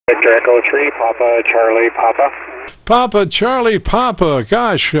Echo 3, Papa, Charlie, Papa. Papa, Charlie, Papa.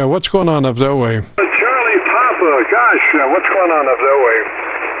 Gosh, what's going on up that way? Charlie, Papa. Gosh, what's going on up that way?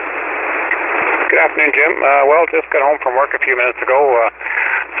 Good afternoon, Jim. Well, just got home from work a few minutes ago,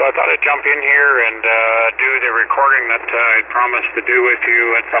 so I thought I'd jump in here and do the recording that I'd promised to do with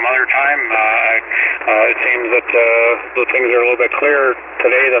you at some other time. It seems that the things are a little bit clearer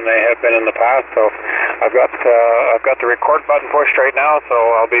today than they have been in the past, so I've got the record button pushed right now, so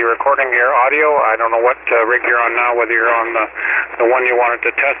I'll be recording your audio. I don't know what rig you're on now, whether you're on the one you wanted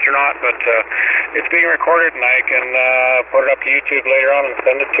to test or not, but it's being recorded, and I can put it up to YouTube later on and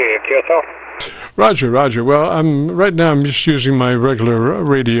send it to you. QSO? Roger, Roger. Well, right now I'm just using my regular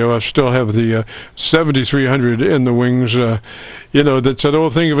radio. I still have the 7300 in the wings. You know, that's that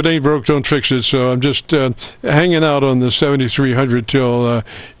old thing, if it ain't broke, don't fix it. So I'm just hanging out on the 7300 till,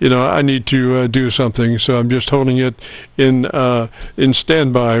 you know, I need to do something. So I'm just holding it in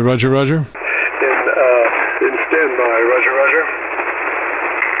standby. Roger, Roger. In standby. Roger, Roger.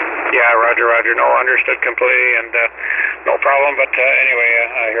 Yeah, Roger, Roger. No, understood completely, and no problem. But anyway,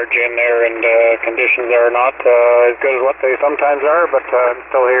 I heard you in there, and conditions are not as good as what they sometimes are. But I'm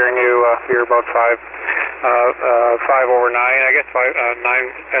still hearing you. You're about 5 over 9, I guess. 9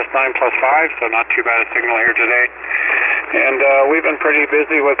 S9 plus 5, so not too bad a signal here today. And we've been pretty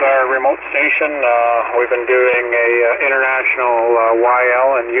busy with our remote station. We've been doing a international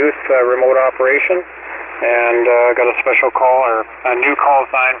YL and youth remote operation. And got a special call, or a new call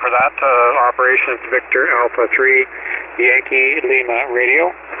sign for that operation. It's Victor Alpha 3 Yankee Lima Radio.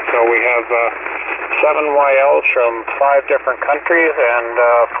 So we have 7 YLs from 5 different countries and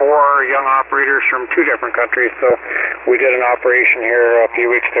 4 young operators from 2 different countries. So we did an operation here a few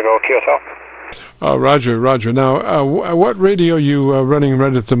weeks ago. QSO? Roger, Roger. Now, what radio are you running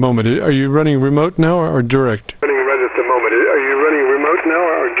right at the moment? Are you running remote now or direct? Running right at the moment. Are you running remote now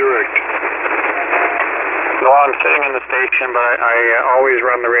or direct? No, I'm sitting in the station, but I always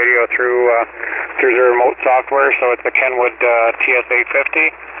run the radio through the remote software. So it's the Kenwood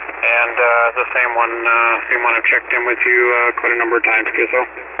TS-850, and the same one I've checked in with you quite a number of times, QSO.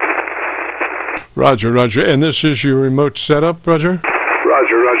 Roger, Roger. And this is your remote setup, Roger?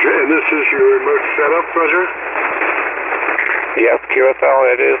 Roger, Roger. And this is your remote setup, Roger? Yes,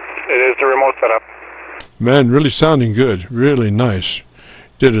 QSL. It is the remote setup. Man, really sounding good. Really nice.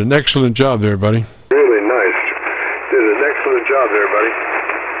 Did an excellent job there, buddy. Really nice. Did an excellent job there, buddy.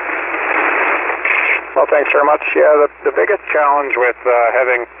 Well, thanks very much. Yeah, the biggest challenge with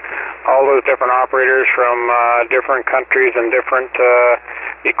having all those different operators from different countries and different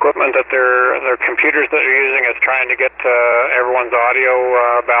equipment that their computers that they're using is trying to get everyone's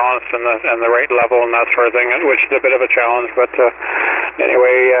audio balanced and the right level and that sort of thing, which is a bit of a challenge. But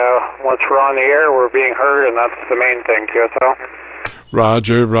anyway, once we're on the air, we're being heard, and that's the main thing, QSO.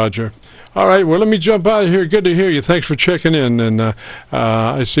 Roger, Roger. All right, well, let me jump out of here. Good to hear you. Thanks for checking in. And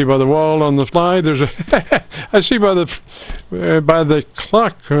I see by the wall on the fly, there's a... I see by the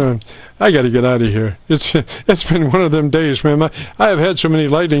clock, I got to get out of here. It's been one of them days, man. I have had so many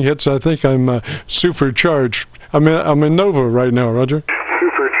lightning hits, I think I'm supercharged. I'm in Nova right now, Roger.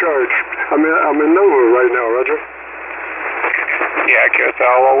 Supercharged. I'm in Nova right now, Roger. Yeah,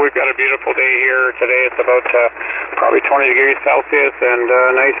 QSL. Well, we've got a beautiful day here today. It's about probably 20 degrees Celsius and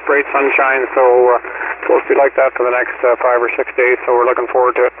nice bright sunshine. So it's supposed to be like that for the next 5 or 6 days. So we're looking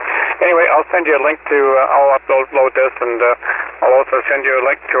forward to it. Anyway, I'll send you a link to. I'll upload this, and I'll also send you a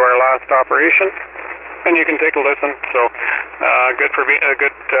link to our last operation, and you can take a listen. So good to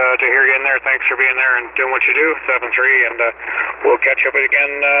hear you in there. Thanks for being there and doing what you do. 7-3, and we'll catch up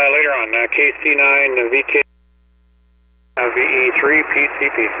again later on. KC9VKV.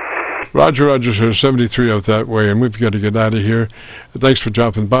 ROB-VE3PCP. Roger, Roger, sir. 73 out that way, and we've got to get out of here. Thanks for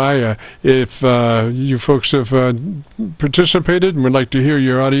dropping by. If you folks have participated and would like to hear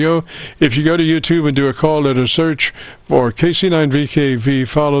your audio, if you go to YouTube and do a call letter search for KC9VKV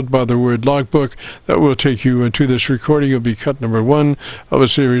followed by the word logbook, that will take you to this recording. It'll be cut number 1 of a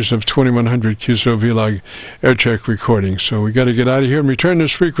series of 2100 Qso-Vlog air check recordings. So we got to get out of here and return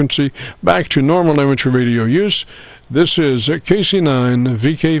this frequency back to normal amateur radio use. This is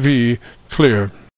KC9VKV Clear.